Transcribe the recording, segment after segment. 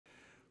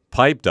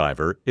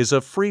PipeDiver is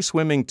a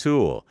free-swimming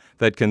tool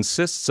that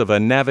consists of a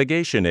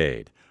navigation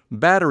aid,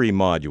 battery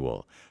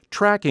module,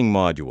 tracking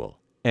module,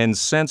 and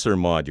sensor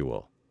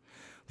module.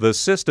 The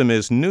system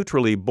is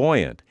neutrally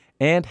buoyant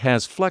and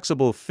has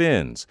flexible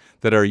fins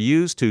that are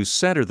used to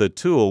center the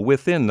tool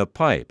within the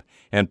pipe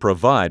and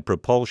provide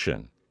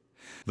propulsion.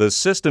 The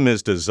system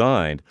is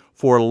designed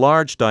for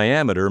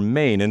large-diameter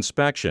main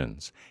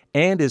inspections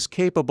and is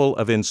capable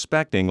of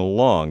inspecting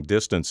long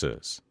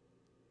distances.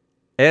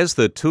 As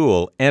the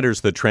tool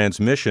enters the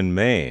transmission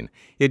main,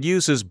 it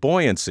uses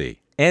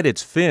buoyancy and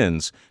its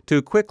fins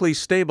to quickly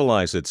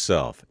stabilize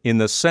itself in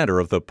the center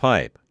of the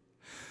pipe.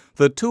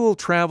 The tool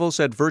travels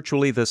at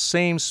virtually the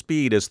same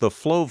speed as the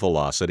flow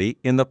velocity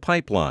in the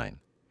pipeline.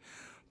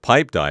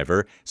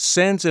 PipeDiver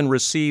sends and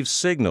receives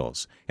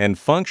signals and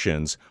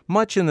functions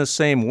much in the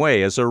same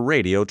way as a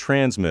radio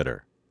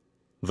transmitter.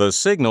 The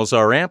signals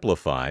are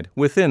amplified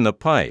within the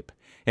pipe,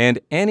 and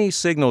any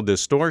signal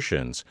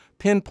distortions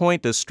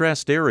pinpoint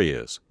distressed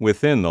areas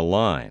within the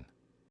line.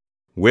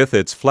 With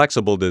its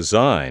flexible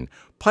design,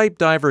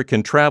 PipeDiver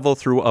can travel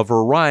through a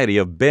variety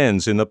of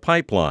bends in the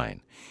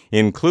pipeline,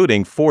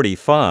 including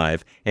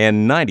 45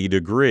 and 90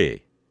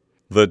 degree.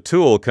 The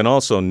tool can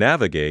also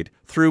navigate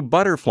through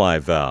butterfly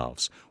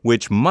valves,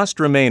 which must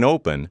remain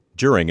open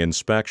during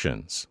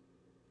inspections.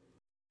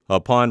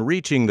 Upon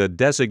reaching the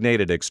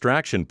designated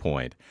extraction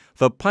point,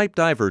 the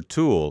PipeDiver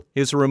tool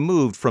is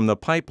removed from the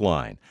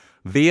pipeline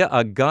via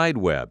a guide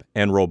web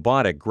and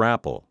robotic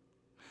grapple.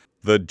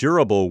 The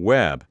durable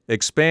web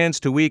expands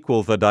to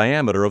equal the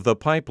diameter of the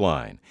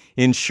pipeline,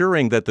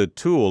 ensuring that the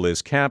tool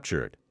is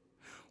captured.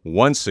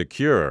 Once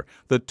secure,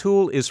 the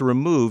tool is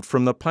removed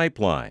from the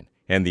pipeline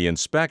and the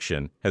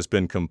inspection has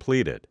been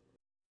completed.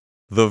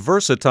 The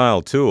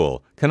versatile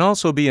tool can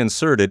also be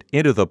inserted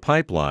into the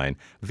pipeline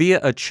via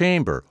a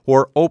chamber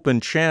or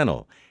open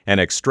channel and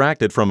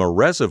extracted from a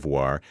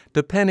reservoir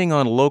depending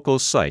on local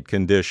site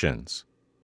conditions.